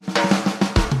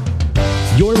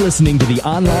You're listening to the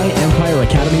Online Empire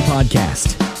Academy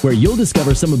podcast, where you'll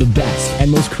discover some of the best and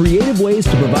most creative ways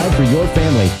to provide for your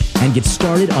family and get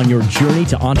started on your journey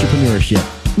to entrepreneurship.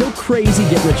 No crazy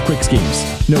get-rich-quick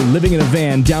schemes. No living in a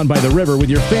van down by the river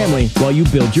with your family while you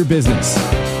build your business.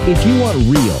 If you want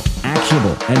real,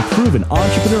 actionable, and proven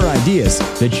entrepreneur ideas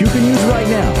that you can use right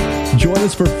now, join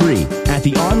us for free at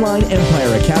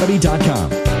theonlineempireacademy.com.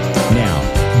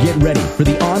 Now, get ready for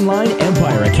the Online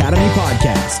Empire Academy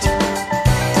podcast.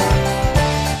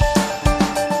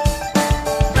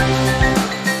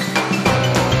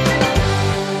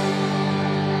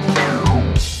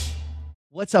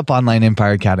 What's up, Online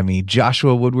Empire Academy?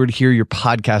 Joshua Woodward here, your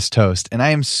podcast host, and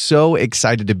I am so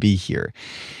excited to be here.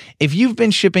 If you've been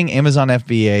shipping Amazon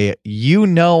FBA, you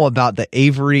know about the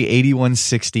Avery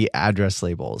 8160 address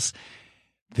labels.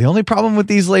 The only problem with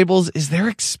these labels is they're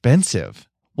expensive.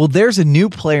 Well, there's a new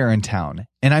player in town,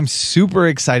 and I'm super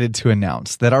excited to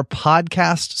announce that our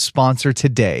podcast sponsor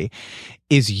today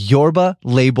is Yorba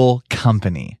Label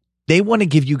Company. They want to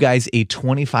give you guys a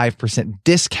 25%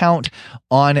 discount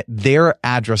on their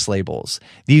address labels.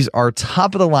 These are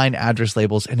top of the line address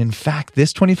labels. And in fact,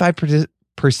 this 25%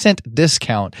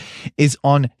 discount is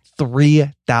on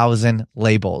 3,000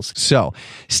 labels. So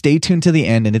stay tuned to the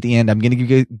end. And at the end, I'm going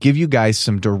to give you guys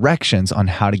some directions on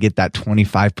how to get that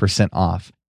 25%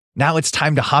 off. Now it's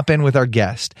time to hop in with our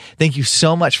guest. Thank you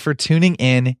so much for tuning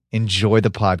in. Enjoy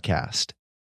the podcast.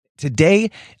 Today,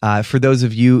 for those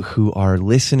of you who are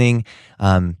listening,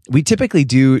 we typically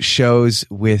do shows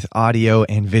with audio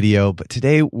and video, but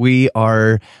today we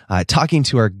are talking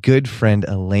to our good friend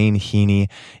Elaine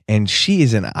Heaney, and she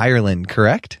is in Ireland,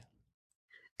 correct?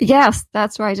 Yes,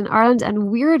 that's right, in Ireland, and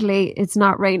weirdly, it's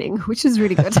not raining, which is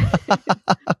really good.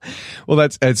 Well,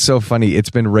 it's so funny.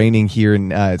 It's been raining here in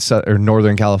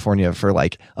Northern California for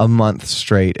like a month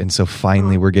straight, and so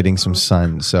finally we're getting some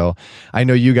sun. So I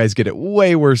know you guys get it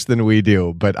way worse than we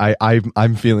do, but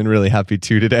I'm feeling really happy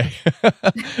too today.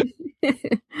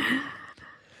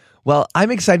 Well, I'm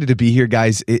excited to be here,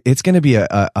 guys. It's going to be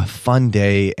a fun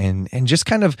day, and just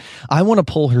kind of, I want to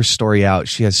pull her story out.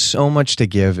 She has so much to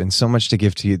give and so much to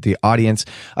give to the audience,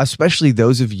 especially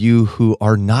those of you who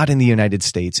are not in the United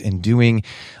States and doing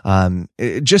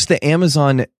just the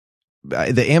Amazon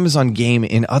game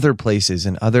in other places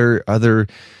and other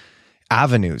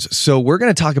avenues. So we're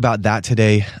going to talk about that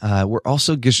today. We're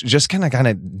also just kind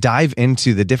of dive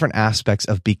into the different aspects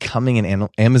of becoming an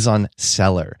Amazon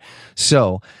seller.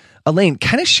 So Elaine,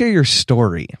 kind of share your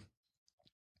story.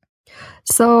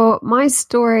 So my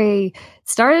story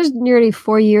started nearly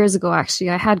 4 years ago,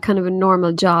 actually. I had kind of a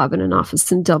normal job in an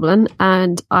office in Dublin,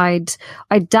 and I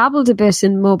dabbled a bit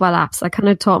in mobile apps. I kind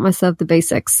of taught myself the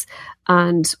basics.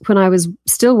 And when I was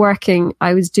still working,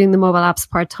 I was doing the mobile apps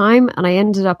part-time, and I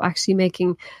ended up actually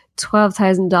making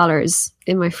 $12,000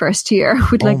 in my first year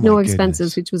with no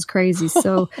expenses, which was crazy.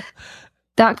 So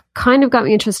that kind of got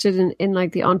me interested in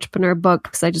like the entrepreneur bug,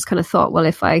 because I just kind of thought, well,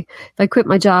 if I quit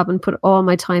my job and put all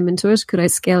my time into it, could I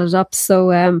scale it up?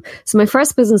 So my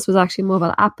first business was actually a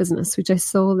mobile app business, which I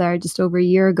sold there just over a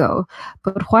year ago.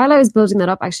 But while I was building that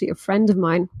up, actually a friend of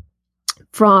mine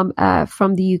from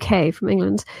the UK, from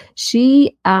England,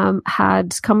 she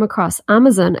had come across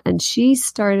Amazon, and she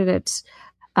started it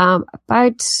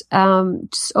about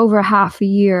just over half a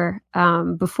year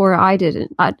before I did.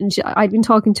 I'd been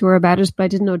talking to her about it, but I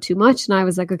didn't know too much. And I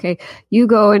was like, okay, you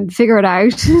go and figure it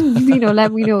out.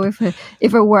 Let me know if it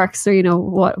works, or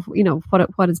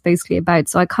what it's basically about.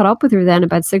 So I caught up with her then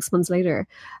about 6 months later,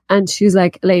 and she was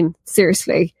like, Elaine,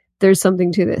 seriously, there's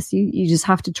something to this. You just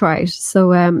have to try it.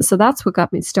 So that's what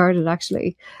got me started,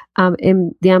 actually,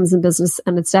 in the Amazon business,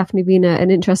 and it's definitely been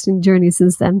an interesting journey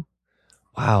since then.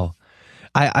 Wow.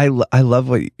 I love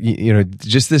what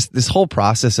just this whole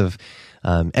process of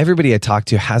everybody I talk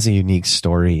to has a unique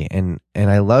story, and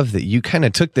I love that you kind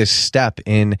of took this step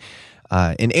in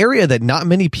an area that not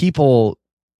many people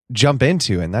jump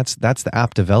into, and that's the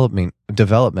app development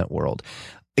world.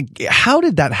 How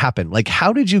did that happen? Like,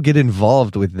 how did you get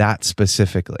involved with that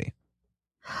specifically?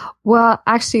 Well,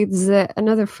 actually, there's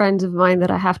another friend of mine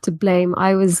that I have to blame.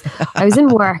 I was in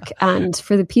work, and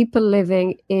for the people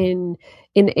living in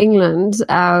England,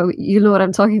 you know what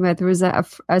I'm talking about. There was a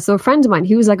friend of mine.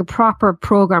 He was like a proper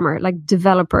programmer, like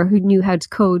developer who knew how to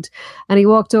code. And he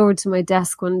walked over to my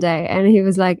desk one day, and he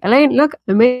was like, Elaine, look,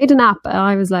 I made an app. And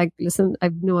I was like, listen, I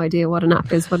have no idea what an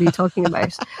app is. What are you talking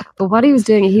about? But what he was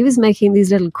doing, he was making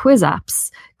these little quiz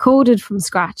apps coded from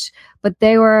scratch. But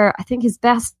they were, I think his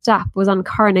best app was on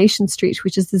Coronation Street,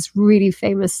 which is this really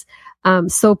famous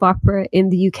soap opera in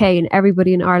the UK, and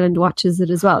everybody in Ireland watches it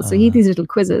as well. So he had these little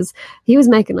quizzes. He was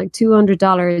making like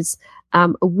 $200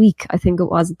 a week, I think it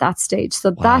was at that stage.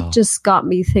 So that just got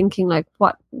me thinking, like,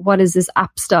 what is this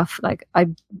app stuff? Like, I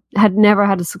had never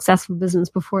had a successful business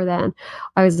before then.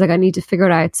 I was like, I need to figure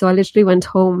it out. So I literally went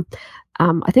home.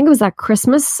 I think it was at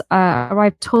Christmas. I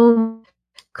arrived home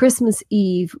Christmas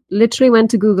Eve, literally went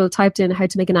to Google, typed in how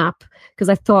to make an app, because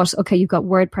I thought, okay, you've got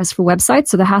WordPress for websites,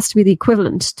 so there has to be the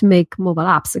equivalent to make mobile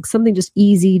apps, like something just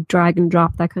easy, drag and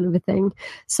drop, that kind of a thing.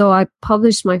 So I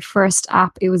published my first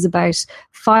app. It was about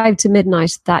 5 to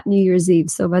midnight that New Year's Eve,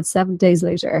 so about 7 days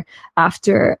later,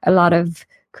 after a lot of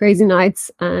crazy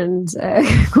nights and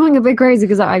going a bit crazy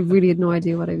because I really had no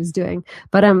idea what I was doing.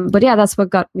 But yeah, that's what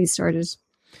got me started.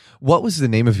 What was the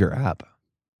name of your app?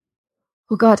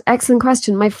 Oh God, excellent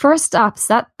question. My first apps,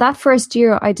 that first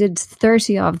year I did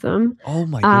 30 of them. Oh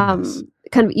my goodness.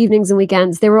 Kind of evenings and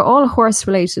weekends. They were all horse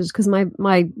related because my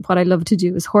what I love to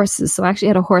do is horses. So I actually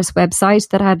had a horse website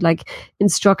that had like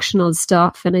instructional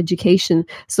stuff and education.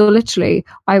 So literally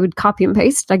I would copy and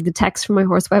paste like the text from my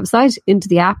horse website into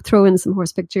the app, throw in some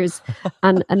horse pictures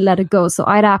and let it go. So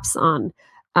I had apps on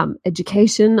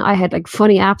education. I had like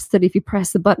funny apps that if you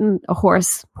press the button, a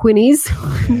horse whinnies.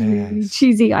 Yes.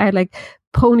 Cheesy. I had like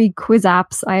pony quiz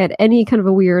apps. I had any kind of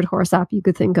a weird horse app you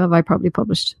could think of, I probably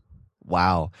published.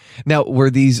 Wow. Now, were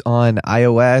these on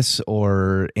iOS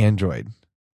or Android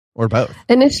or both?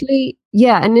 Initially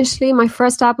my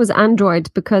first app was Android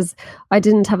because I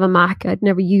didn't have a Mac. I'd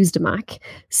never used a Mac.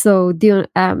 So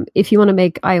if you want to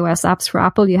make iOS apps for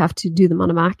Apple, you have to do them on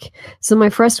a Mac. So my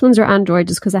first ones are Android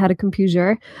just because I had a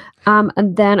computer.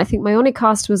 And then I think my only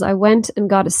cost was I went and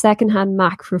got a secondhand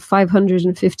Mac for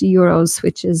 €550,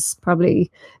 which is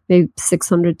probably maybe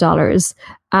 $600.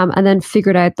 And then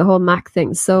figured out the whole Mac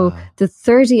thing. So the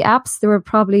 30 apps, there were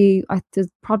probably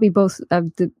both,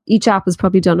 each app was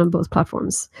probably done on both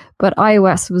platforms. But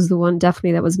iOS was the one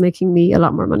definitely that was making me a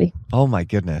lot more money. Oh my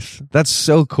goodness. That's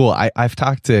so cool. I've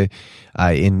talked to,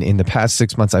 in the past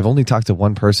 6 months, I've only talked to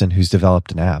one person who's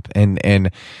developed an app.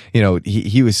 And you know,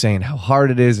 he was saying how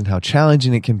hard it is and how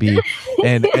challenging it can be.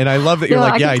 And I love that you're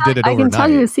I did it overnight. I can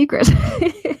tell you a secret.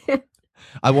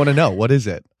 I want to know, what is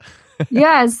it?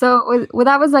 Yeah, so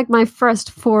that was like my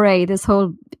first foray, this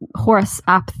whole horse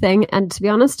app thing. And to be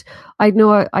honest, I had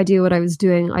no idea what I was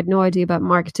doing. I had no idea about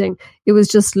marketing. It was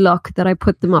just luck that I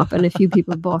put them up and a few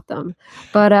people bought them.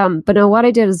 But no, what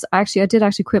I did is I did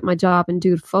actually quit my job and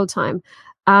do it full time.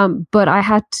 But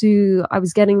I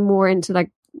was getting more into like,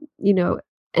 you know,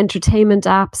 entertainment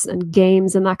apps and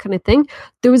games and that kind of thing.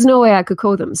 There was no way I could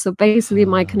code them. So basically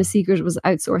my kind of secret was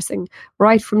outsourcing.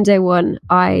 Right from day one,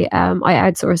 I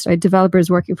outsourced. I had developers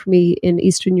working for me in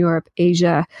Eastern Europe,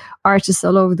 Asia, artists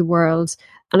all over the world.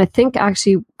 And I think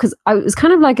actually, because it was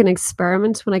kind of like an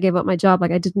experiment when I gave up my job,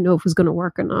 like I didn't know if it was going to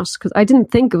work or not, because I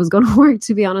didn't think it was going to work,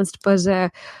 to be honest. But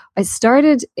I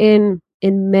started in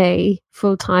May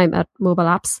full time at mobile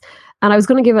apps. And I was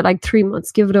going to give it like 3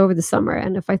 months, give it over the summer.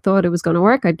 And if I thought it was going to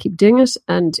work, I'd keep doing it.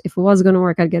 And if it was going to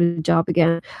work, I'd get a job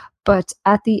again. But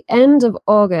at the end of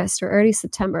August or early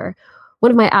September,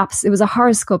 one of my apps, it was a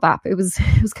horoscope app. It was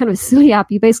kind of a silly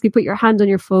app. You basically put your hand on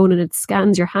your phone and it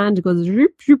scans your hand. It goes,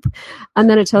 zoop, zoop, and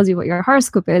then it tells you what your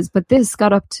horoscope is. But this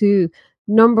got up to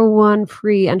 #1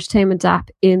 free entertainment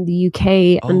app in the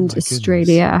UK and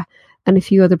Australia and a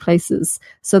few other places.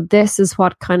 So this is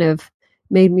what kind of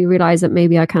made me realize that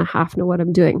maybe I kind of half know what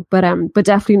I'm doing. But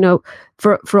definitely know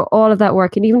for all of that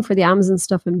work and even for the Amazon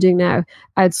stuff I'm doing now,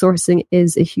 outsourcing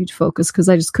is a huge focus because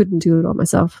I just couldn't do it all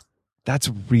myself. That's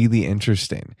really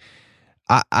interesting.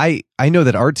 I know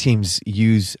that our teams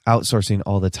use outsourcing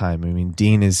all the time. I mean,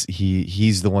 Dean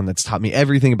he's the one that's taught me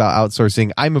everything about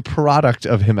outsourcing. I'm a product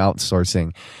of him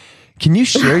outsourcing. Can you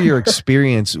share your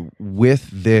experience with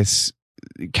this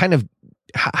kind of?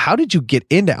 How did you get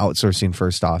into outsourcing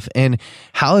first off? And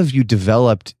how have you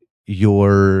developed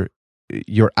your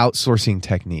outsourcing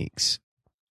techniques?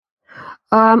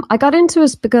 I got into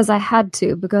it because I had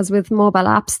to, because with mobile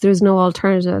apps, there's no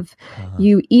alternative.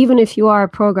 Even if you are a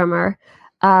programmer,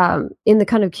 in the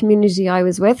kind of community I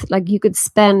was with, like you could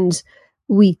spend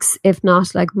weeks, if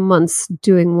not like months,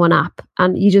 doing one app,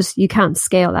 and you can't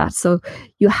scale that. So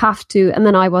you have to, and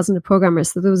then I wasn't a programmer,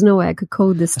 so there was no way I could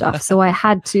code this stuff. So I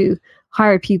had to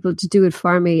hire people to do it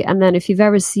for me. And then if you've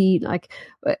ever seen like,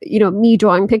 me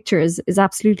drawing pictures is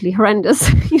absolutely horrendous,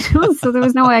 so there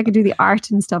was no way I could do the art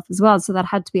and stuff as well. So that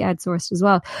had to be outsourced as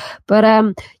well. But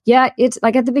it's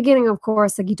like at the beginning, of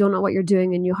course, like you don't know what you're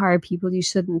doing and you hire people you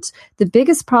shouldn't. The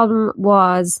biggest problem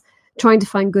was trying to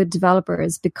find good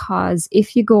developers, because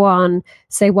if you go on,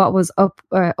 say what was up,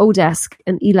 Odesk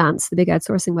and Elance, the big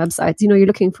outsourcing websites, you're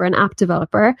looking for an app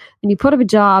developer and you put up a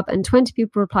job and 20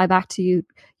 people reply back to you.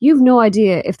 You've no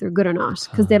idea if they're good or not,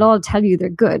 because they'll all tell you they're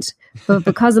good. But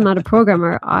because I'm not a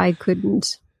programmer, I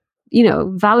couldn't,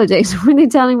 validate were they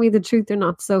telling me the truth or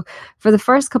not. So for the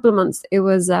first couple of months, it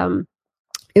was a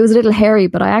little hairy,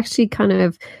 but I actually kind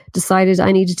of decided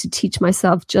I needed to teach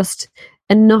myself just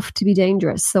enough to be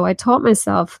dangerous. So I taught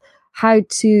myself how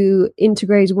to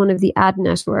integrate one of the ad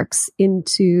networks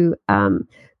into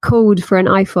code for an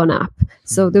iPhone app.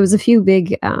 So there was a few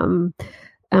big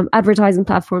advertising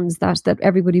platforms that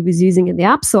everybody was using in the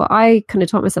app. So I kind of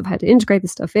taught myself how to integrate the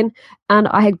stuff in, and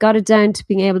I had got it down to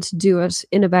being able to do it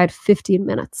in about 15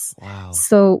 minutes. Wow.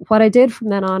 So what I did from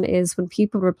then on is when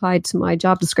people replied to my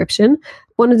job description,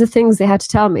 one of the things they had to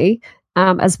tell me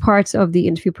as part of the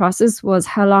interview process was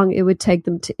how long it would take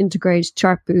them to integrate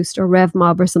Chartboost or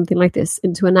RevMob or something like this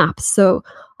into an app. So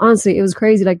honestly, it was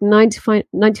crazy. Like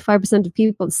 95% of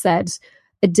people said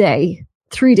a day,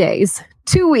 3 days,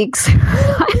 2 weeks.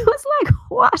 I was like,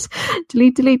 what?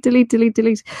 Delete.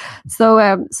 So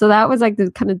that was like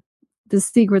the kind of the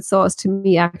secret sauce to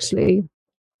me actually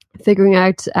figuring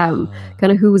out kind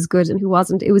of who was good and who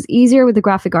wasn't. It was easier with the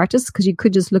graphic artists because you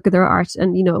could just look at their art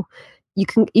and, you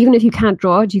can, even if you can't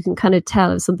draw it, you can kind of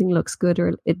tell if something looks good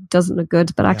or it doesn't look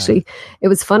good. But actually, it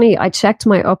was funny. I checked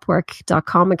my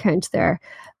Upwork.com account there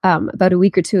about a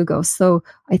week or two ago. So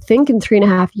I think in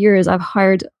 3.5 years, I've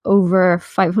hired over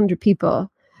 500 people.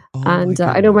 And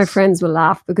I know my friends will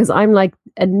laugh because I'm like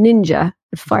a ninja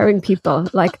at firing people.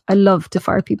 Like I love to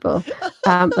fire people.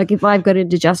 Like if I've got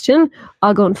indigestion,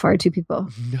 I'll go and fire 2 people.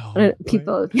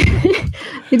 People,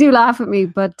 they do laugh at me.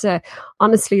 But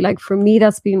honestly, like for me,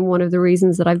 that's been one of the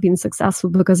reasons that I've been successful,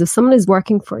 because if someone is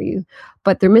working for you,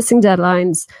 but they're missing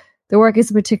deadlines, their work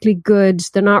isn't particularly good,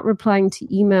 they're not replying to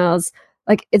emails,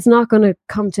 like it's not going to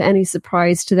come to any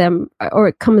surprise to them, or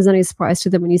it come as any surprise to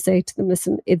them when you say to them,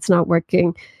 listen, it's not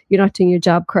working, you're not doing your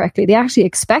job correctly. They actually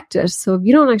expect it. So if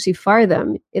you don't actually fire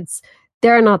them,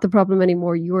 they're not the problem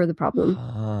anymore, you're the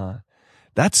problem.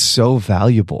 That's so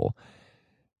valuable.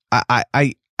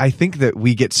 I think that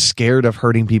we get scared of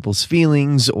hurting people's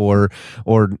feelings or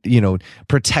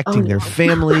protecting their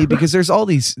family because there's all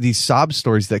these sob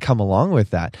stories that come along with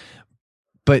that.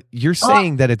 But you're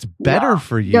saying that it's better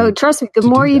for you. No, trust me. The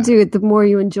more you do it, the more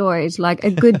you enjoy it. Like a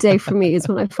good day for me is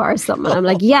when I fire someone. I'm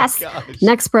like, yes,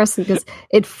 next person, because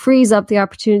it frees up the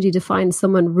opportunity to find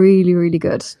someone really, really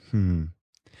good.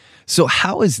 So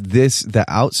how is the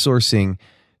outsourcing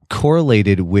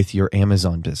correlated with your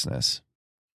Amazon business?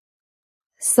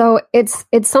 So it's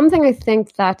something I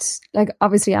think that, like,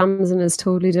 obviously Amazon is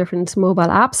totally different to mobile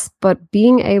apps, but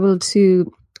being able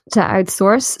to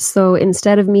outsource. So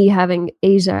instead of me having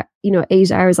 8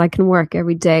 hours I can work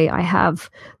every day, I have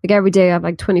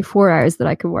like 24 hours that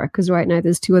I can work, because right now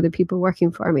there's 2 other people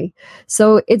working for me.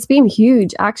 So it's been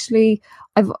huge. Actually,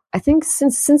 I think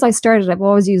since I started, I've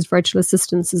always used virtual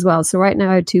assistants as well. So right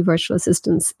now I have 2 virtual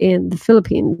assistants in the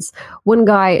Philippines. One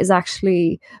guy is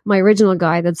actually my original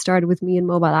guy that started with me in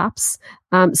mobile apps.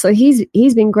 So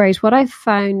he's been great. What I've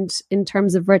found in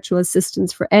terms of virtual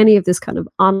assistants for any of this kind of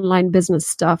online business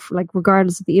stuff, like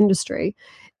regardless of the industry,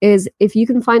 is if you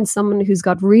can find someone who's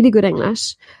got really good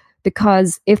English.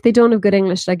 Because if they don't have good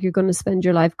English, like, you're going to spend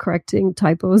your life correcting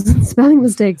typos and spelling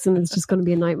mistakes, and it's just going to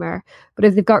be a nightmare. But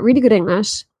if they've got really good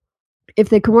English, if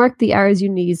they can work the hours you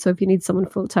need, so if you need someone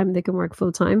full-time, they can work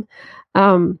full-time.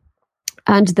 And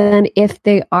then if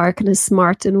they are kind of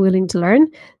smart and willing to learn,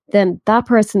 then that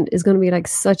person is going to be like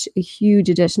such a huge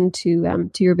addition to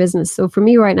your business. So for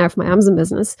me right now, for my Amazon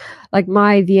business, like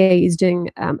my VA is doing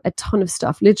a ton of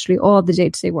stuff, literally all the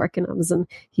day-to-day work in Amazon.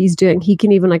 He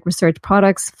can even like research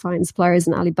products, find suppliers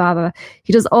in Alibaba.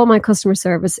 He does all my customer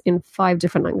service in 5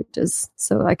 different languages.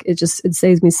 So like it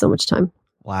saves me so much time.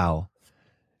 Wow.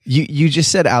 You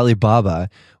just said Alibaba.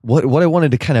 What I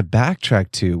wanted to kind of backtrack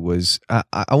to was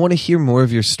I want to hear more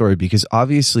of your story, because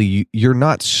obviously you're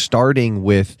not starting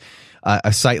with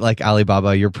a site like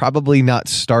Alibaba. You're probably not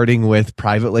starting with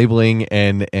private labeling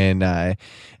and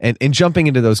jumping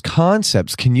into those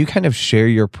concepts. Can you kind of share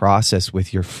your process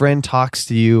with your friend talks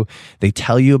to you? They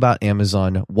tell you about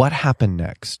Amazon. What happened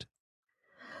next?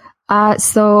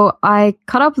 So I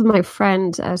caught up with my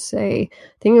friend at I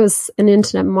think it was an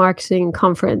internet marketing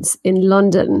conference in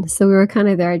London. So we were kind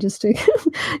of there just to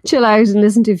chill out and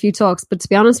listen to a few talks. But to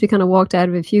be honest, we kind of walked out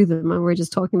of a few of them and we were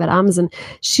just talking about Amazon.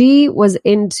 She was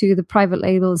into the private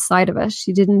label side of it.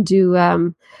 She didn't do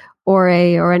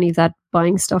OEA or any of that,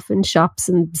 buying stuff in shops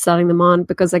and selling them on,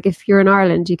 because like if you're in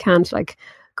Ireland, you can't like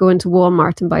go into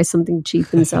Walmart and buy something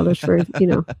cheap and sell it for,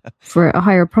 for a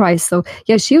higher price. So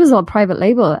yeah, she was all private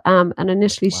label. And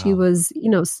initially she was,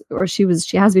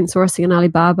 she has been sourcing on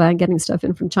Alibaba and getting stuff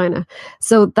in from China.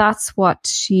 So that's what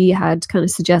she had kind of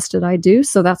suggested I do.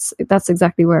 So that's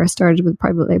exactly where I started with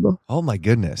private label. Oh my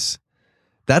goodness.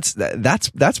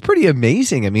 That's pretty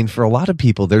amazing. I mean, for a lot of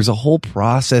people, there's a whole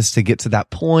process to get to that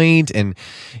point and,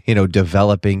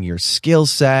 developing your skill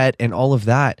set and all of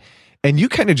that. And you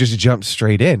kind of just jumped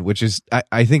straight in, which is,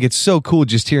 I think it's so cool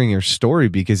just hearing your story,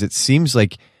 because it seems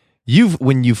like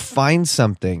when you find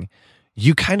something,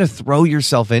 you kind of throw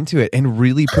yourself into it and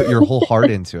really put your whole heart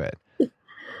into it.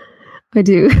 I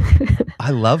do.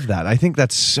 I love that. I think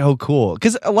that's so cool.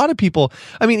 Because a lot of people,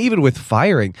 I mean, even with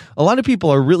firing, a lot of people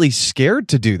are really scared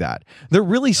to do that. They're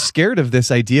really scared of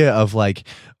this idea of like,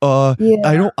 I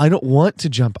don't want to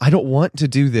jump. I don't want to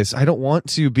do this. I don't want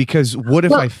to, because what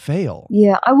if I fail?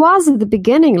 Yeah, I was at the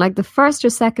beginning, like the first or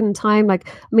second time. At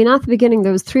the beginning,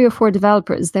 there was 3 or 4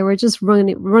 developers. They were just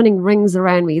running rings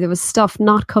around me. There was stuff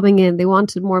not coming in. They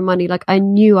wanted more money. Like I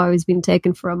knew I was being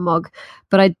taken for a mug,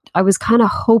 but I was kind of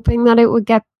hoping that it would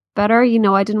get better.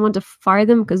 I didn't want to fire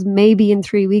them because maybe in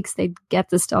 3 weeks they'd get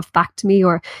the stuff back to me,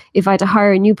 or if I had to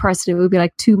hire a new person, it would be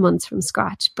like 2 months from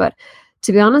scratch. But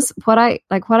to be honest, what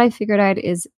I figured out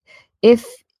is if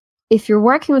you're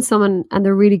working with someone and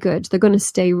they're really good, they're going to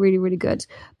stay really, really good.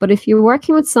 But if you're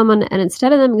working with someone and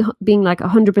instead of them being like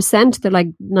 100%, they're like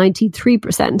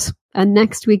 93%, and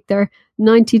next week they're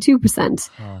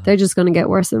 92%, they're just going to get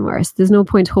worse and worse. There's no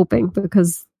point hoping,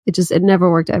 because it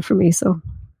never worked out for me. So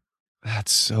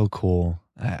that's so cool.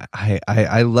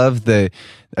 I love the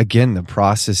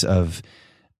process of,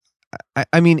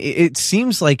 I mean, it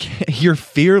seems like you're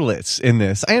fearless in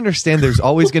this. I understand there's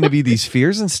always going to be these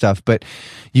fears and stuff, but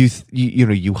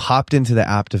you hopped into the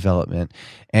app development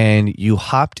and you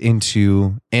hopped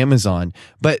into Amazon,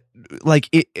 but like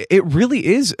it really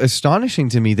is astonishing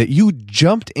to me that you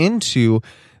jumped into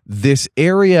this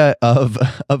area of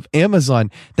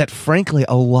Amazon that frankly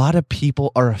a lot of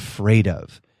people are afraid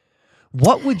of.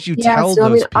 What would you tell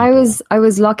those people? I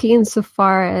was lucky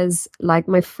insofar as like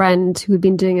my friend who had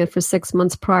been doing it for 6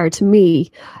 months prior to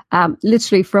me,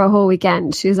 literally for a whole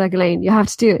weekend, she was like, Elaine, you have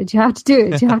to do it. You have to do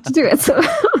it. You have to do it. So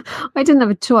I didn't have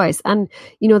a choice. And,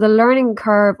 the learning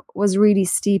curve was really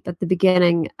steep at the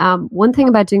beginning. One thing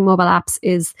about doing mobile apps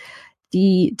is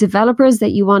the developers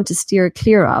that you want to steer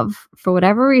clear of, for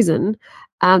whatever reason,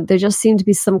 there just seemed to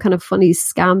be some kind of funny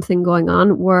scam thing going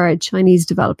on, were Chinese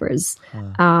developers.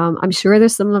 I'm sure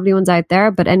there's some lovely ones out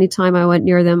there, but anytime I went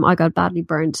near them, I got badly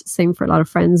burnt. Same for a lot of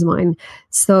friends of mine.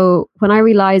 So when I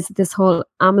realized this whole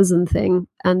Amazon thing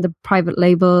and the private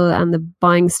label and the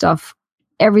buying stuff,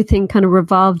 everything kind of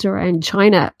revolved around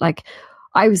China, like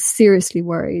I was seriously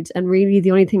worried. And really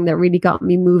the only thing that really got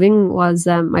me moving was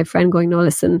my friend going, no,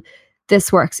 listen,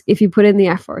 this works if you put in the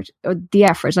effort.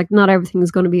 Like not everything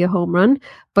is going to be a home run,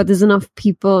 but there's enough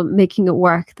people making it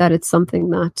work that it's something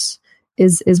that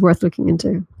is worth looking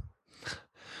into.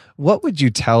 What would you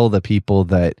tell the people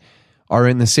that are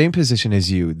in the same position as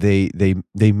you? They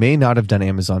may not have done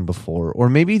Amazon before, or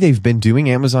maybe they've been doing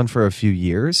Amazon for a few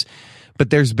years, but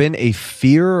there's been a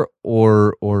fear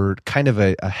or kind of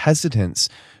a hesitance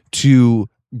to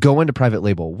go into private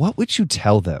label. What would you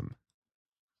tell them?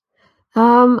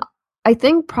 I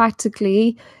think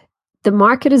practically the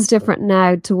market is different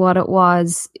now to what it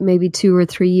was maybe 2 or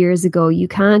 3 years ago. You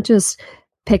can't just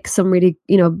pick some really,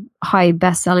 high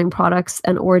best-selling products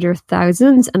and order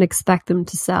thousands and expect them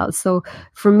to sell. So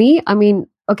for me, I mean,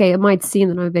 okay, it might seem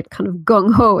that I'm a bit kind of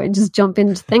gung-ho and just jump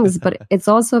into things, but it's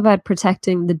also about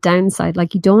protecting the downside.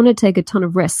 Like you don't want to take a ton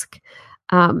of risk.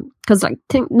 Because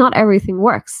not everything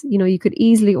works. You could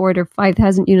easily order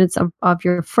 5,000 units of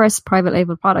your first private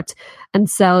label product and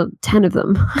sell 10 of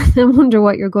them and wonder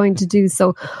what you're going to do.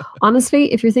 So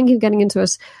honestly, if you're thinking of getting into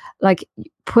it, like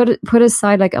put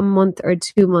aside like a month or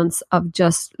 2 months of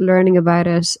just learning about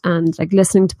it and like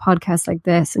listening to podcasts like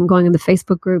this and going in the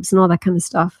Facebook groups and all that kind of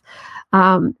stuff.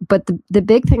 But the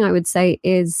big thing I would say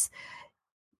is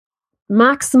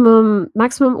maximum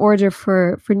order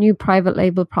for new private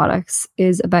label products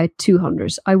is about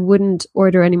 200. I wouldn't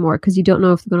order any more because you don't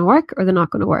know if they're going to work or they're not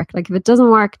going to work. Like if it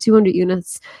doesn't work, 200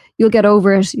 units, you'll get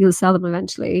over it. You'll sell them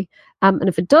eventually. And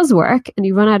if it does work and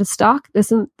you run out of stock,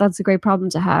 listen, that's a great problem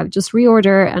to have. Just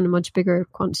reorder in a much bigger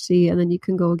quantity and then you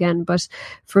can go again. But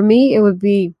for me, it would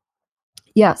be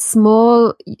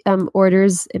small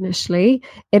orders initially.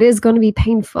 It is going to be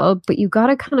painful, but you got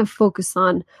to kind of focus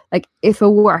on like if it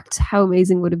worked, how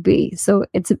amazing would it be? So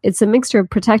it's a mixture of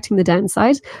protecting the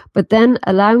downside, but then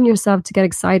allowing yourself to get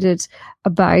excited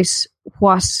about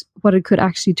what it could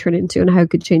actually turn into and how it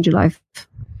could change your life.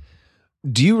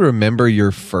 Do you remember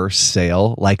your first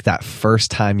sale, like that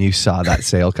first time you saw that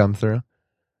sale come through?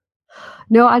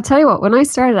 No, I'll tell you what, when I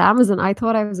started at Amazon, I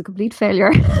thought I was a complete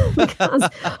failure because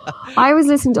I was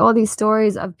listening to all these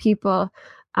stories of people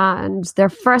and their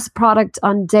first product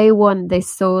on day one, they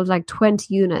sold like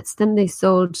 20 units. Then they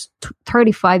sold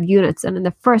 35 units. And in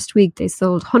the first week, they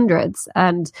sold hundreds.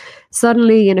 And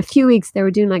suddenly in a few weeks, they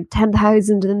were doing like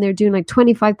 10,000 and then they're doing like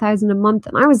 25,000 a month.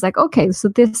 And I was like, okay, so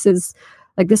this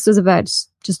was about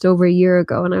just over a year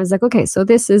ago. And I was like, okay, so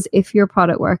this is, if your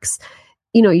product works,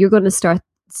 you're going to start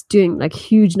doing like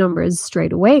huge numbers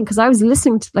straight away. Because I was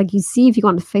listening to, like, you see, if you go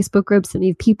onto Facebook groups and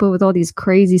you have people with all these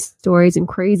crazy stories and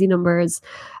crazy numbers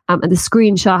and the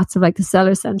screenshots of like the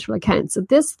Seller Central account. So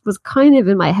this was kind of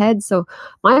in my head. So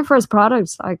my first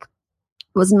product, like,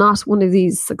 was not one of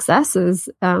these successes.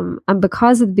 And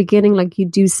because at the beginning, like, you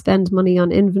do spend money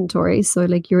on inventory. So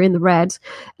like you're in the red,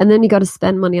 and then you got to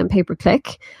spend money on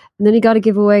pay-per-click, and then you got to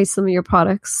give away some of your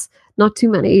products. Not too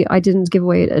many. I didn't give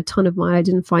away a ton of mine. I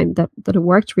didn't find that it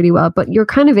worked really well, but you're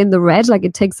kind of in the red. Like,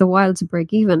 it takes a while to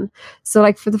break even. So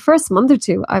like for the first month or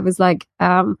two, I was like,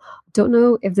 don't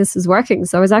know if this is working.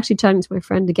 So I was actually chatting to my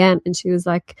friend again, and she was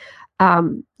like,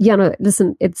 yeah, no,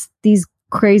 listen, it's these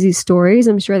crazy stories.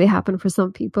 I'm sure they happen for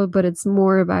some people, but it's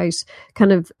more about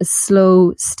kind of a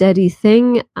slow, steady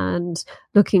thing and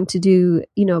looking to do,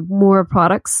 more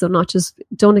products. So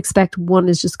don't expect one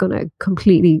is just going to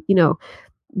completely,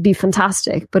 be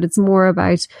fantastic, but it's more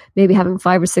about maybe having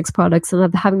 5 or 6 products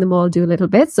and having them all do a little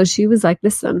bit. So she was like,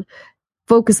 listen,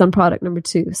 focus on product number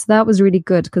 2. So that was really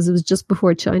good because it was just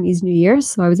before Chinese New Year.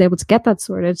 So I was able to get that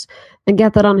sorted and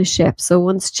get that on a ship. So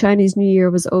once Chinese New Year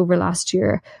was over last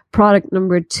year, product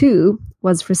number 2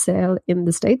 was for sale in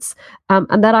the States.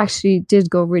 And that actually did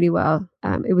go really well.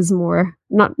 It was more,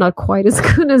 not quite as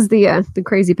good as the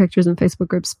crazy pictures in Facebook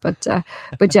groups, but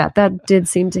yeah, that did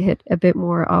seem to hit a bit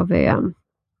more of a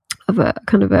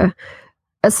kind of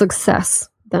a success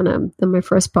than my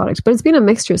first product. But it's been a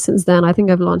mixture since then. I think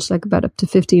I've launched like about up to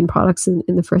 15 products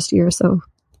in the first year or so.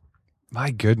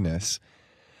 My goodness.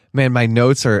 Man, my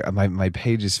notes are, my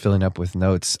page is filling up with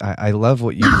notes. I love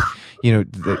what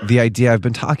the idea. I've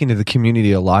been talking to the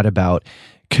community a lot about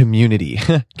community,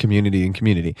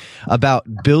 about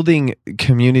building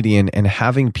community and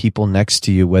having people next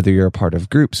to you, whether you're a part of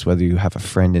groups, whether you have a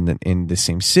friend in the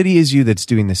same city as you that's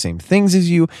doing the same things as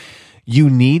you. You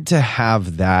need to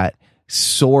have that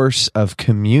source of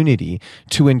community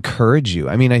to encourage you.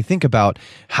 I mean, I think about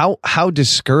how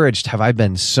discouraged have I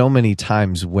been so many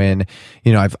times when,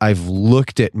 I've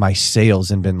looked at my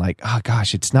sales and been like, oh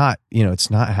gosh, it's not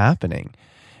happening.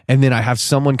 And then I have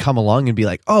someone come along and be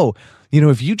like, oh,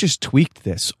 if you just tweaked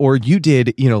this, or you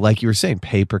did, like you were saying,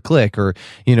 pay per click, or,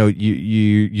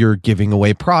 you're giving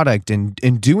away product and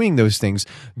doing those things.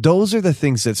 Those are the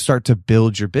things that start to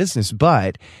build your business,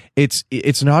 but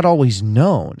it's not always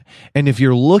known. And if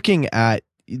you're looking at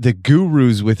the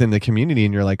gurus within the community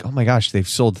and you're like, oh my gosh, they've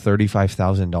sold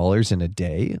 $35,000 in a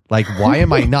day. Like, why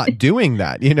am I not doing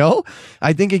that?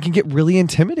 I think it can get really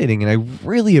intimidating. And I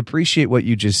really appreciate what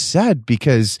you just said,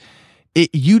 because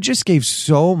you just gave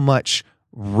so much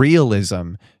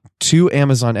realism to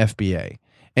Amazon FBA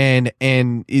and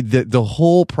the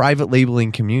whole private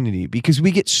labeling community, because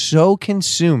we get so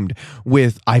consumed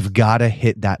with, I've got to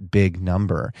hit that big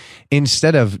number,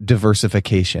 instead of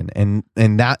diversification. And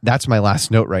that's my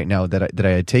last note right now that I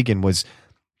had taken was,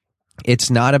 it's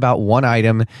not about one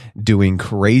item doing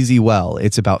crazy well.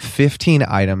 It's about 15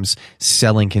 items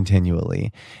selling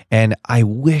continually. And I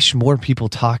wish more people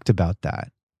talked about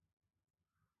that.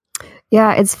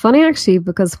 Yeah, it's funny actually,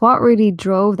 because what really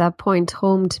drove that point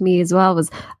home to me as well was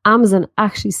Amazon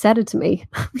actually said it to me,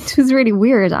 which was really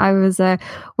weird. I was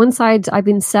I've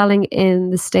been selling in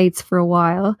the States for a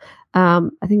while. I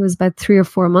think it was about 3 or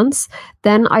 4 months.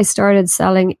 Then I started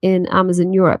selling in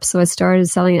Amazon Europe. So I started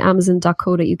selling at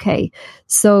amazon.co.uk.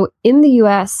 So in the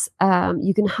US,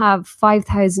 you can have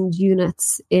 5,000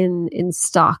 units in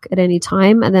stock at any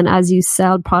time. And then as you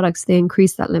sell products, they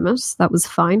increase that limit. That was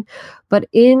fine. But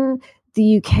in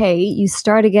the UK, you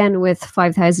start again with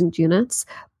 5,000 units.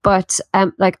 But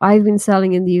like, I've been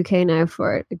selling in the UK now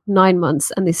for like 9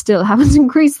 months, and they still haven't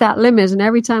increased that limit. And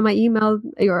every time I email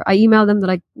them, they're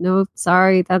like, "No,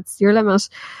 sorry, that's your limit."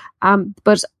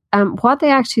 But what they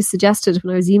actually suggested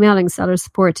when I was emailing seller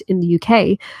support in the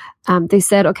UK, they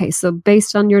said, "Okay, so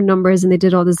based on your numbers," and they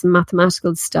did all this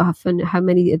mathematical stuff and how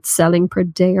many it's selling per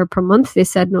day or per month. They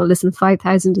said, "No, listen,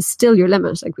 5,000 is still your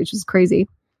limit," like, which is crazy.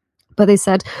 But they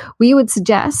said, we would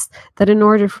suggest that in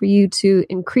order for you to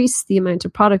increase the amount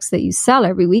of products that you sell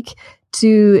every week,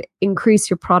 to increase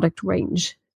your product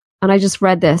range. I just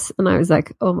read this and I was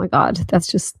like, oh my God, that's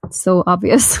just so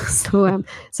obvious. So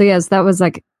yes, that was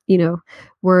like,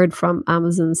 word from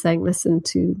Amazon saying, listen,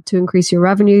 to increase your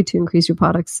revenue, to increase your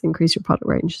products, increase your product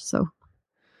range. So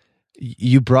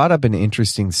you brought up an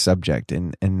interesting subject,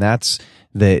 and that's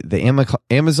the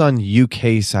Amazon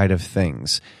UK side of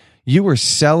things. You were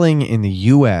selling in the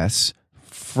US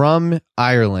from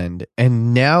Ireland,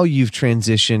 and now you've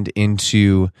transitioned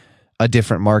into a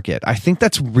different market. I think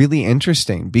that's really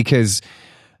interesting because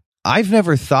I've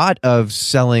never thought of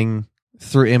selling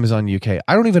through Amazon UK.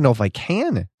 I don't even know if I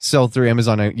can sell through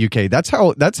Amazon UK. That's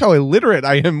how illiterate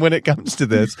I am when it comes to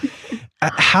this.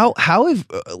 How have,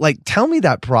 tell me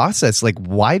that process. Like,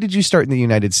 why did you start in the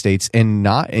United States and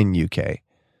not in UK?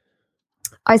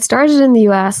 I started in the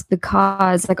US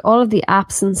because like all of the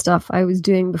apps and stuff I was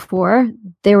doing before,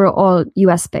 they were all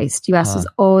US based. US was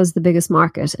always the biggest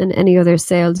market, and any other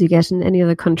sales you get in any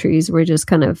other countries were just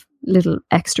kind of little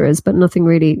extras, but nothing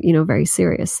really, very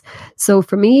serious. So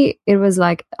for me, it was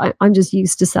like, I'm just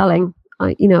used to selling,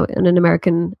 in an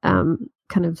American,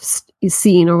 kind of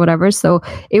scene or whatever. So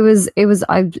it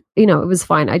was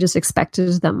fine. I just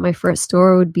expected that my first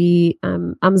store would be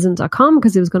Amazon.com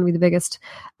because it was going to be the biggest.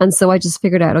 And so I just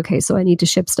figured out, okay, so I need to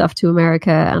ship stuff to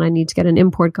America and I need to get an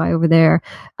import guy over there.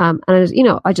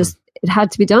 It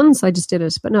had to be done. So I just did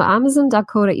it. But no,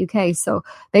 Amazon.co.uk. So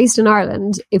based in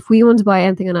Ireland, if we want to buy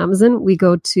anything on Amazon, we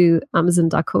go to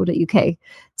Amazon.co.uk.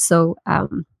 So,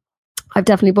 I've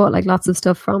definitely bought like lots of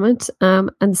stuff from it.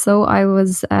 And so I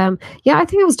was, I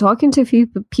think I was talking to a few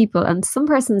people, and some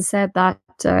person said that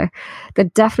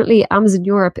definitely Amazon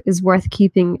Europe is worth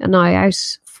keeping an eye out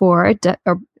for,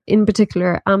 or in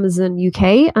particular Amazon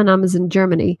UK and Amazon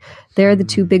Germany. They're the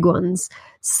two big ones.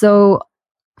 So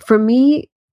for me,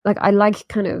 like I like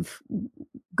kind of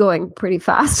going pretty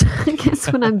fast, I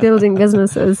guess, when I'm building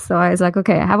businesses. So I was like,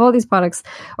 okay, I have all these products,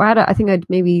 or I think I'd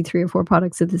maybe 3 or 4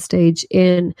 products at this stage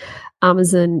in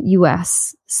Amazon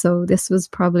US. So this was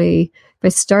probably, if I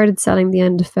started selling the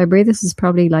end of February, this was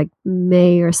probably like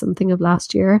May or something of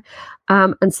last year.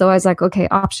 And so I was like, okay,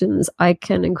 options. I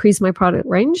can increase my product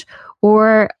range,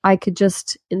 or I could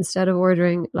just, instead of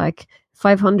ordering like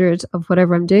 500 of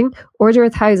whatever I'm doing, order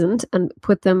 1,000 and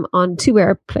put them on 2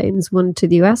 airplanes, one to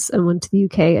the US and one to the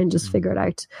UK, and just figure it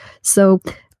out. So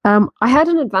I had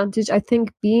an advantage, I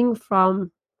think, being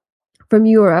from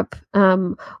Europe.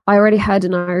 I already had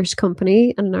an Irish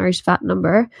company and an Irish VAT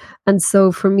number. And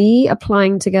so for me,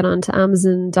 applying to get onto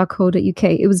Amazon.co.uk,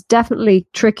 it was definitely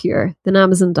trickier than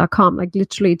Amazon.com. Like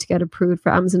literally to get approved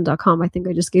for Amazon.com, I think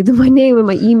I just gave them my name and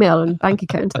my email and bank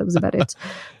account. That was about it.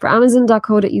 For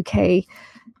Amazon.co.uk,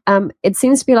 it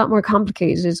seems to be a lot more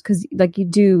complicated because like you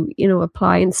do,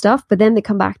 apply and stuff, but then they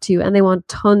come back to you and they want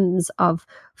tons of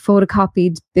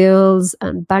photocopied bills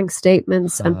and bank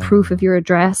statements and proof of your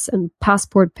address and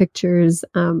passport pictures.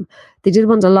 They did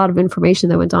want a lot of information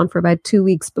that went on for about 2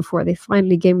 weeks before they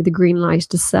finally gave me the green light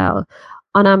to sell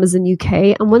on Amazon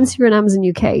UK. And once you're in Amazon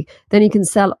UK, then you can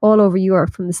sell all over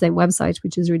Europe from the same website,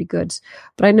 which is really good.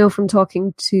 But I know from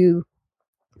talking to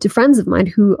friends of mine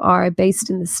who are based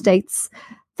in the States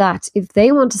that if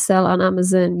they want to sell on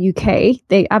Amazon UK,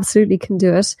 they absolutely can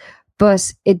do it.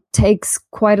 But it takes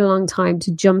quite a long time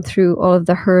to jump through all of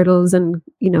the hurdles and,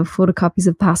 photocopies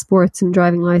of passports and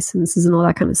driving licenses and all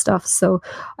that kind of stuff. So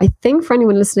I think for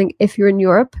anyone listening, if you're in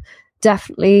Europe,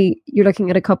 definitely you're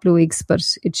looking at a couple of weeks, but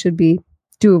it should be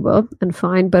doable and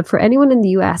fine. But for anyone in the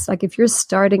US, like if you're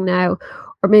starting now,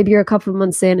 or maybe you're a couple of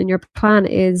months in and your plan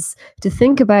is to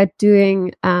think about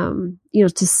doing,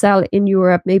 to sell in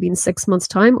Europe, maybe in 6 months'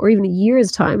 time or even a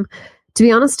year's time. To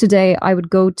be honest, today I would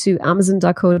go to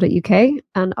Amazon.co.uk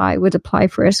and I would apply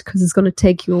for it because it's going to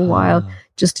take you a while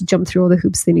just to jump through all the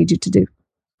hoops they need you to do.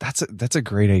 That's a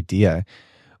great idea.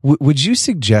 Would you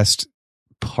suggest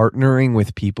partnering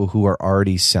with people who are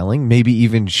already selling, maybe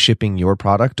even shipping your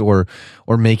product or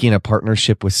making a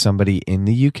partnership with somebody in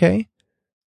the UK?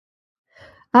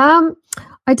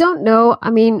 I don't know. I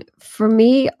mean, for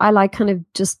me, I like kind of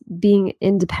just being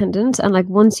independent. And like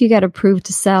once you get approved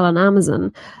to sell on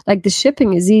Amazon, like the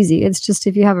shipping is easy. It's just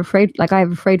if you have I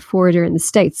have a freight forwarder in the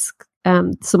States.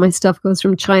 So my stuff goes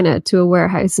from China to a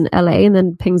warehouse in LA and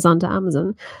then pings onto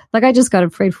Amazon. Like I just got a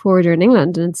freight forwarder in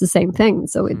England and it's the same thing.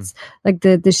 So it's like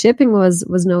the shipping was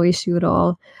no issue at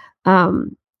all.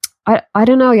 I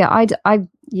don't know.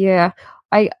 Yeah.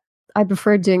 I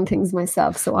prefer doing things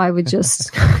myself, so I would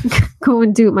just go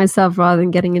and do it myself rather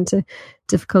than getting into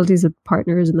difficulties with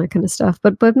partners and that kind of stuff.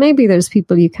 But maybe there's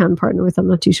people you can partner with. I'm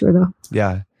not too sure though.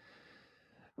 Yeah.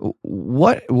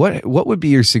 What would be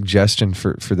your suggestion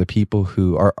for the people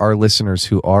who are our listeners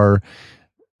who are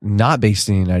not based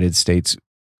in the United States?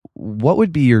 what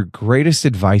would be your greatest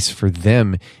advice for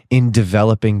them in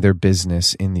developing their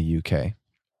business in the UK?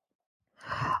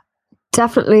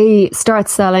 Definitely start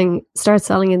selling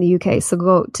in the UK. So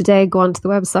go onto the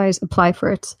website, apply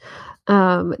for it.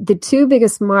 The two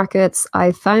biggest markets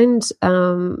I found,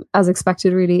 as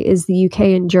expected really, is the UK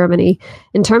and Germany.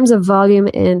 In terms of volume,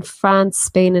 in France,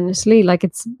 Spain and Italy, like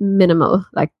it's minimal,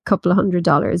 like a couple of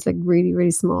 $100, like really,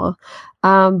 really small.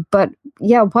 But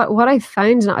yeah, what I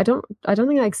found, and I don't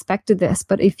think I expected this,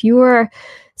 but if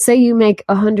say you make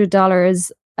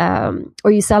 $100,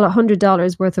 or you sell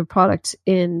 $100 worth of product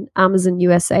in Amazon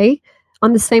USA,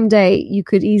 on the same day, you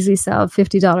could easily sell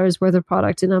 $50 worth of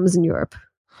product in Amazon Europe.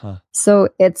 Huh. So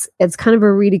it's kind of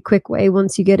a really quick way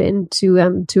once you get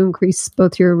into to increase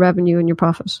both your revenue and your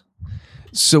profit.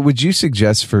 So would you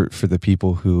suggest for the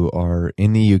people who are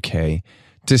in the UK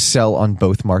to sell on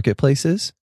both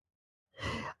marketplaces?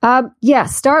 Yeah,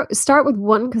 start with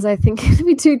one, because I think it'd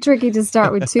be too tricky to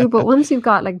start with two. But once you've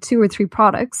got like 2 or 3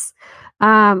 products,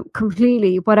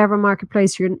 completely whatever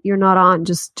marketplace you're not on,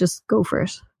 just go for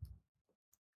it.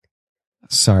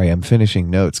 Sorry, I'm finishing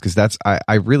notes because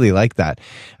I really like that.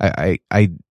 I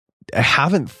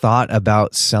haven't thought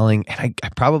about selling, and I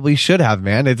probably should have,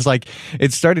 man. It's like,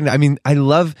 it's starting. I mean, I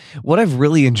love what I've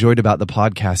really enjoyed about the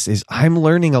podcast is I'm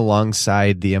learning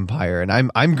alongside the Empire, and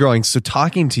I'm growing. So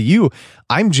talking to you,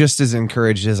 I'm just as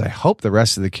encouraged as I hope the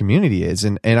rest of the community is.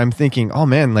 And I'm thinking, oh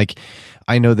man, like,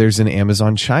 I know there's an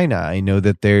Amazon China. I know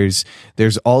that there's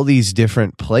all these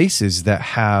different places that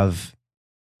have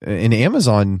an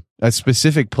Amazon, a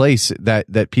specific place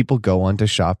that people go on to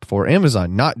shop for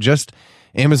Amazon, not just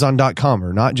Amazon.com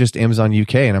or not just Amazon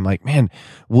UK. And I'm like, man,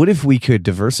 what if we could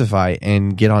diversify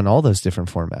and get on all those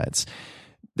different formats?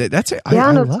 That's it. Yeah,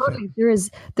 I no, love totally.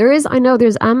 it. There is. I know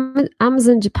there's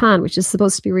Amazon Japan, which is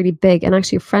supposed to be really big, and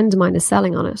actually a friend of mine is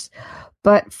selling on it.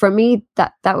 But for me,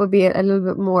 that would be a little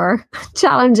bit more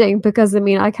challenging, because I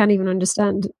mean, I can't even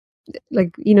understand.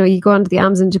 Like, you know, you go onto the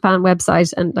Amazon Japan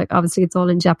website and like obviously it's all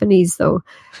in Japanese, so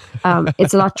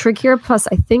it's a lot trickier. Plus,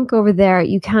 I think over there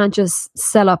you can't just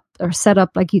set up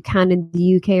like you can in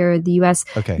the UK or the US.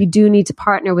 Okay. You do need to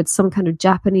partner with some kind of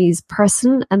Japanese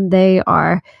person, and they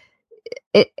are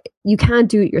you can't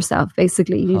do it yourself.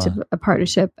 Basically, you need to have a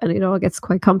partnership, and it all gets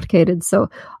quite complicated. So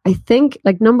I think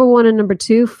like number 1 and number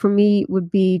 2 for me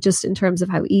would be just in terms of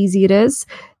how easy it is,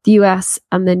 the US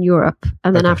and then Europe.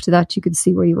 And then after that, you could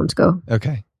see where you want to go.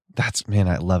 Okay. Man,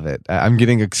 I love it. I'm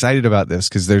getting excited about this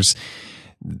because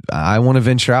I want to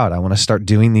venture out. I want to start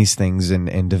doing these things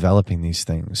and developing these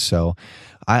things. So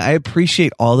I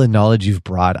appreciate all the knowledge you've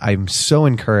brought. I'm so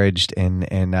encouraged. And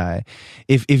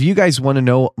if you guys want to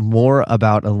know more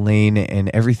about Elaine and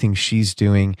everything she's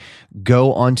doing,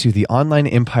 go onto the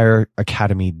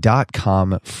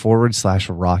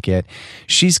onlineempireacademy.com/rocket.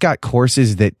 She's got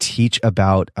courses that teach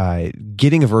about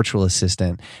getting a virtual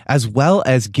assistant as well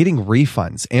as getting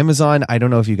refunds. Amazon, I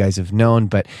don't know if you guys have known,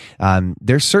 but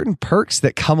there's certain perks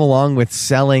that come along with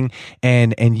selling,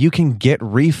 and you can get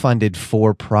refunded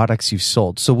for products you've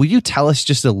sold. So will you tell us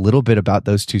just a little bit about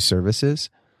those two services?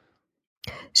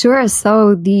 Sure.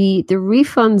 So the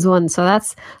refunds one, so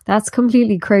that's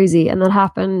completely crazy, and that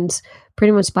happened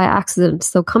pretty much by accident.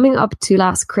 So coming up to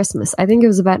last Christmas, I think it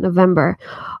was about November,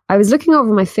 I was looking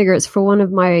over my figures for one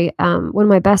of my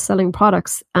best-selling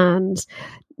products, and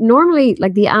normally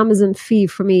like the Amazon fee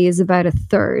for me is about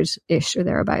 1/3 ish or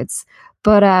thereabouts.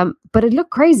 But it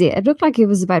looked crazy. It looked like it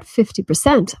was about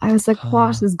 50%. I was like,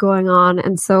 what is going on?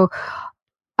 And so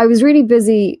I was really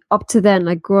busy up to then,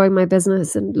 like growing my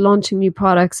business and launching new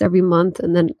products every month,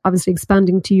 and then obviously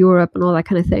expanding to Europe and all that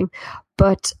kind of thing.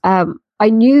 But I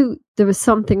knew there was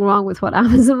something wrong with what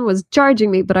Amazon was charging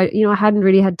me, but I hadn't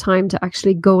really had time to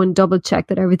actually go and double check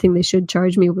that everything they should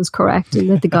charge me was correct and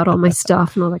that they got all my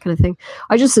stuff and all that kind of thing.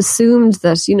 I just assumed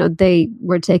that, they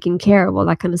were taking care of all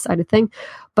that kind of side of thing.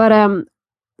 But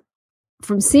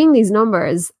from seeing these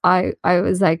numbers, I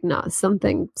was like, no,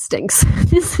 something stinks.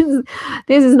 This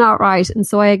is not right. And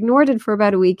so I ignored it for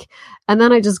about a week, and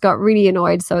then I just got really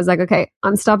annoyed. So I was like, okay,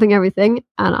 I'm stopping everything,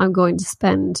 and I'm going to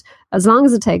spend as long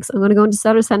as it takes. I'm going to go into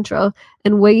Seller Central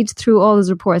and wade through all those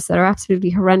reports that are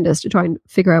absolutely horrendous to try and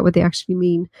figure out what they actually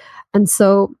mean. And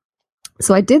so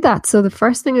I did that. So the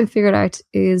first thing I figured out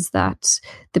is that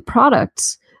the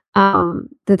product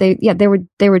that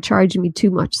they were charging me too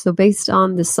much. So based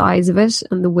on the size of it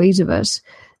and the weight of it,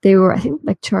 they were, I think,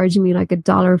 like charging me like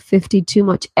 $1.50 too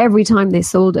much every time they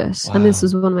sold it. Wow. And this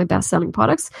was one of my best selling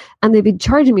products, and they'd been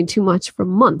charging me too much for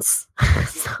months.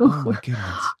 So oh my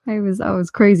goodness. I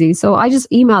was crazy. So I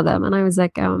just emailed them and I was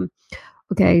like,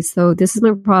 okay, so this is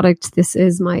my product. This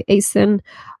is my ASIN.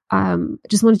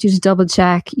 just wanted you to double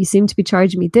check. You seem to be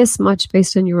charging me this much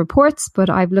based on your reports, but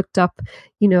I've looked up,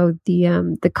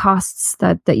 the costs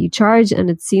that you charge, and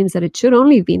it seems that it should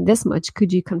only have been this much.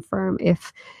 Could you confirm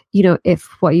if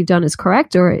what you've done is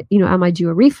correct, or, am I due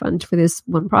a refund for this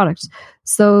one product?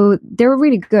 So they were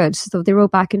really good. So they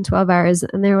wrote back in 12 hours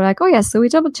and they were like, oh yes, so we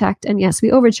double checked, and yes,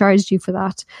 we overcharged you for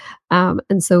that.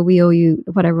 And so we owe you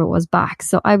whatever it was back.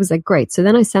 So I was like, great. So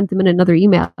then I sent them in another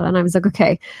email and I was like,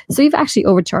 okay, so you've actually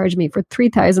overcharged me for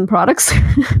 3,000 products.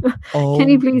 Can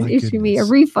you please issue me a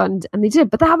refund? And they did,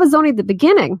 but that was only the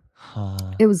beginning.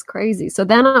 It was crazy. So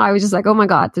then I was just like, oh my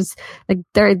God,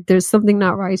 there's something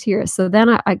not right here. So then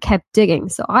I kept digging.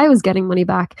 So I was getting money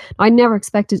back. I never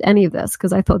expected any of this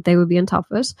because I thought they would be on top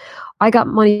of it. I got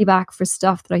money back for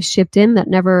stuff that I shipped in that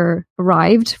never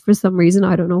arrived for some reason.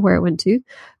 I don't know where it went to.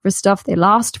 For stuff they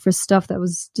lost, for stuff that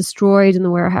was destroyed in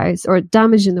the warehouse or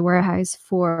damaged in the warehouse,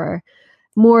 for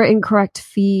more incorrect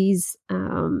fees,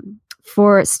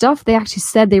 for stuff they actually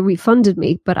said they refunded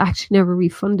me, but actually never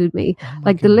refunded me.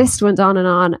 The list went on.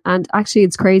 And actually,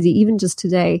 it's crazy. Even just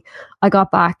today, I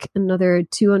got back another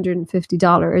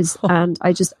 $250 and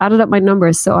I just added up my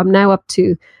numbers. So I'm now up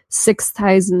to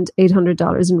 $6,800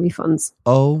 in refunds.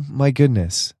 Oh my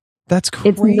goodness. That's crazy.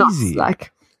 It's nuts,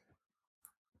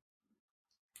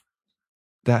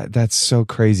 That's so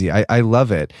crazy. I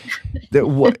love it.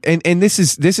 And this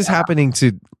is happening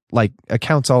to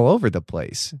accounts all over the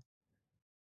place.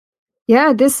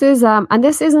 Yeah, this is and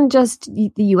this isn't just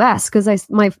the US, because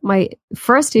my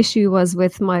first issue was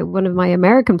with one of my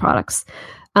American products,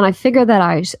 and I figured that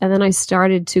out, and then I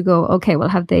started to go, okay, well,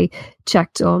 have they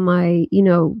checked all my,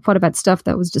 what about stuff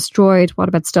that was destroyed? What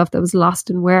about stuff that was lost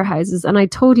in warehouses? And I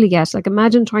totally get,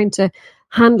 imagine trying to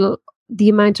handle the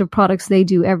amount of products they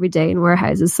do every day in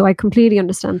warehouses. So I completely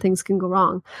understand things can go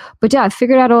wrong. But yeah, I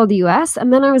figured out all the US,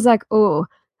 and then I was like, oh,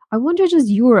 I wonder, does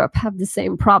Europe have the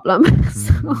same problem?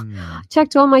 So I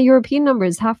checked all my European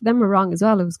numbers. Half of them were wrong as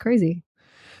well. It was crazy.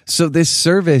 So this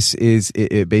service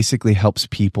it basically helps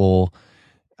people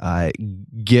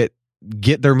get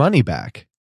their money back.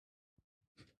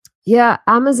 Yeah,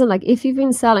 Amazon, if you've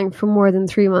been selling for more than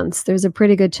 3 months, there's a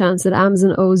pretty good chance that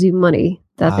Amazon owes you money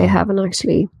that they haven't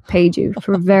actually paid you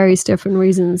for various different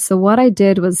reasons. So what I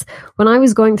did was, when I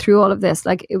was going through all of this,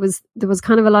 there was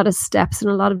kind of a lot of steps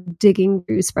and a lot of digging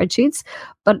through spreadsheets,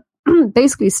 but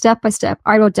basically step by step,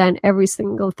 I wrote down every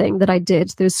single thing that I did.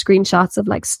 There's screenshots of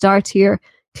start here,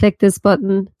 click this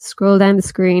button, scroll down the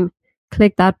screen,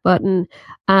 click that button,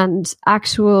 and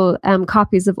actual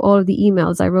copies of all of the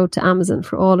emails I wrote to Amazon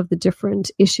for all of the different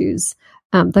issues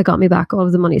that got me back all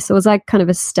of the money. So it was kind of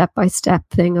a step-by-step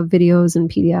thing of videos and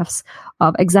PDFs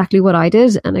of exactly what I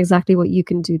did and exactly what you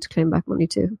can do to claim back money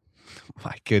too.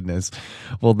 My goodness.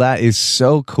 Well, that is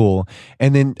so cool.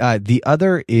 And then the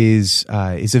other is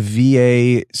a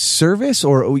VA service,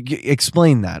 or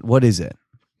explain that. What is it?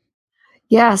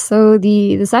 Yeah, so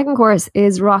the second course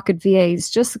is Rocket VAs,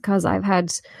 just because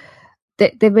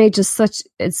they've made just such,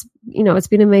 it's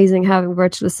been amazing having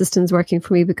virtual assistants working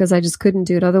for me, because I just couldn't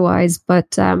do it otherwise.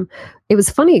 But it was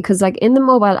funny because in the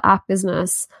mobile app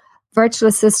business, virtual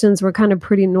assistants were kind of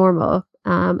pretty normal.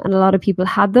 And a lot of people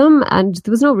had them and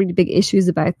there was no really big issues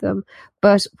about them.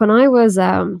 But when I was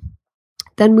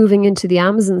then moving into the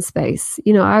Amazon space,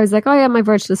 I was like, oh yeah, my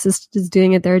virtual assistant is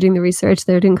doing it. They're doing the research.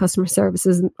 They're doing customer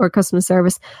services or customer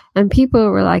service. And people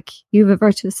were like, you have a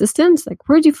virtual assistant?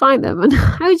 Where'd you find them? And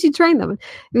how did you train them?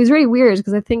 It was really weird,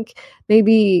 because I think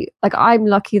maybe I'm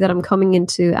lucky that I'm coming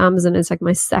into Amazon. It's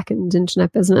my second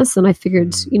internet business. And I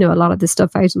figured, a lot of this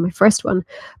stuff out in my first one.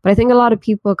 But I think a lot of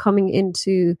people coming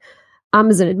into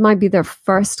Amazon, it might be their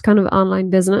first kind of online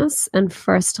business and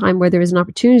first time where there is an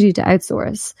opportunity to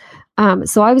outsource.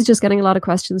 So I was just getting a lot of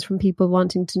questions from people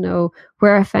wanting to know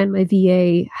where I found my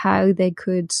VA, how they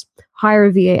could hire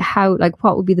a VA, how,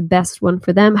 what would be the best one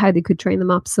for them, how they could train them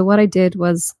up. So what I did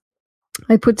was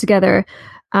I put together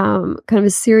kind of a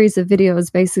series of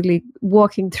videos, basically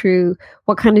walking through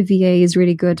what kind of VA is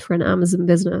really good for an Amazon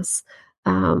business.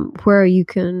 Where you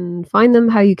can find them,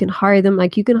 how you can hire them.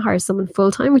 You can hire someone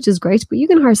full-time, which is great, but you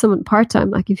can hire someone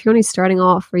part-time. If you're only starting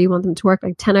off, or you want them to work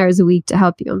 10 hours a week to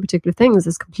help you on particular things,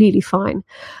 is completely fine.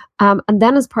 And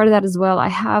then as part of that as well, I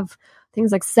have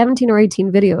things 17 or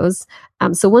 18 videos.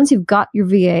 So once you've got your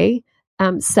VA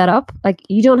set up,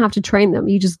 you don't have to train them.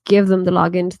 You just give them the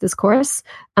login to this course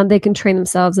and they can train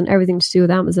themselves on everything to do with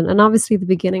Amazon. And obviously at the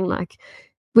beginning,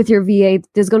 with your VA,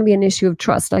 there's going to be an issue of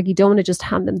trust. You don't want to just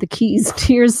hand them the keys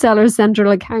to your Seller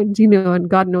Central account, and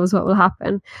God knows what will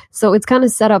happen. So it's kind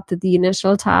of set up that the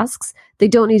initial tasks, they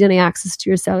don't need any access to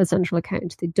your Seller Central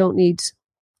account. They don't need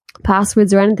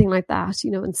passwords or anything like that.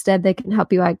 Instead they can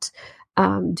help you out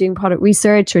doing product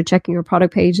research or checking your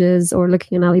product pages or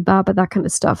looking in Alibaba, that kind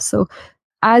of stuff. So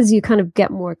as you kind of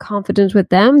get more confident with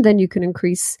them, then you can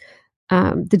increase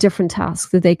the different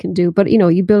tasks that they can do. But,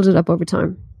 you build it up over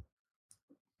time.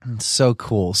 So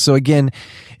cool. So again,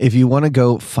 if you want to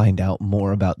go find out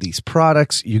more about these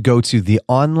products, you go to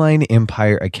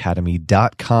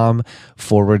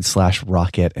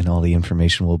theonlineempireacademy.com/rocket and all the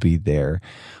information will be there.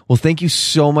 Well, thank you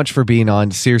so much for being on.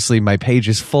 Seriously, my page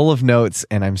is full of notes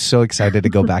and I'm so excited to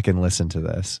go back and listen to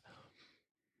this.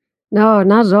 No,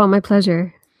 not at all. My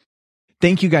pleasure.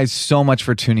 Thank you guys so much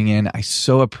for tuning in. I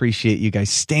so appreciate you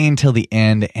guys staying till the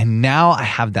end. And now I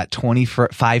have that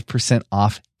 25%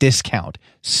 off discount.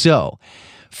 So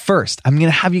first, I'm going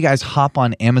to have you guys hop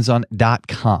on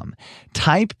Amazon.com,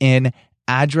 type in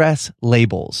address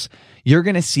labels. You're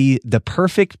going to see the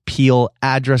perfect peel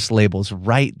address labels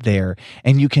right there.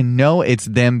 And you can know it's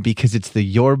them because it's the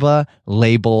Yorba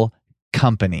label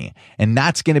company. And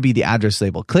that's going to be the address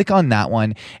label. Click on that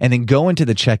one and then go into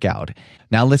the checkout.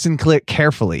 Now listen, click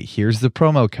carefully. Here's the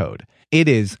promo code. It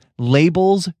is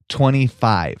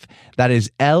labels25. That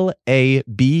is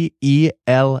LABELS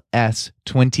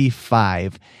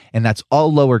 25. And that's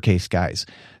all lowercase, guys.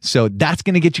 So that's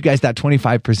going to get you guys that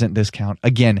 25% discount.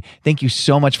 Again, thank you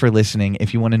so much for listening.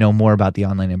 If you want to know more about the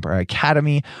Online Empire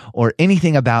Academy or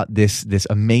anything about this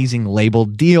amazing label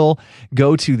deal,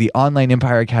 go to the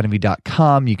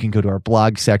onlineempireacademy.com. You can go to our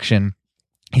blog section.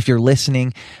 If you're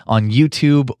listening on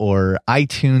YouTube or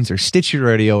iTunes or Stitcher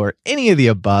Radio or any of the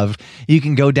above, you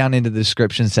can go down into the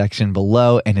description section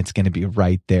below and it's going to be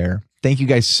right there. Thank you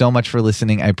guys so much for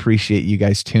listening. I appreciate you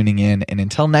guys tuning in. And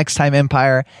until next time,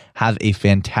 Empire, have a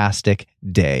fantastic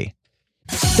day.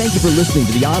 Thank you for listening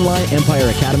to the Online Empire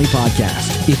Academy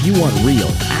podcast. If you want real,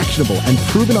 actionable, and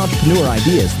proven entrepreneur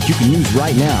ideas that you can use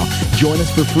right now, join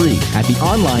us for free at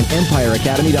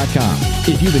theonlineempireacademy.com.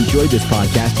 If you've enjoyed this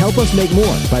podcast, help us make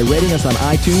more by rating us on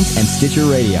iTunes and Stitcher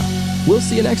Radio. We'll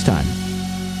see you next time.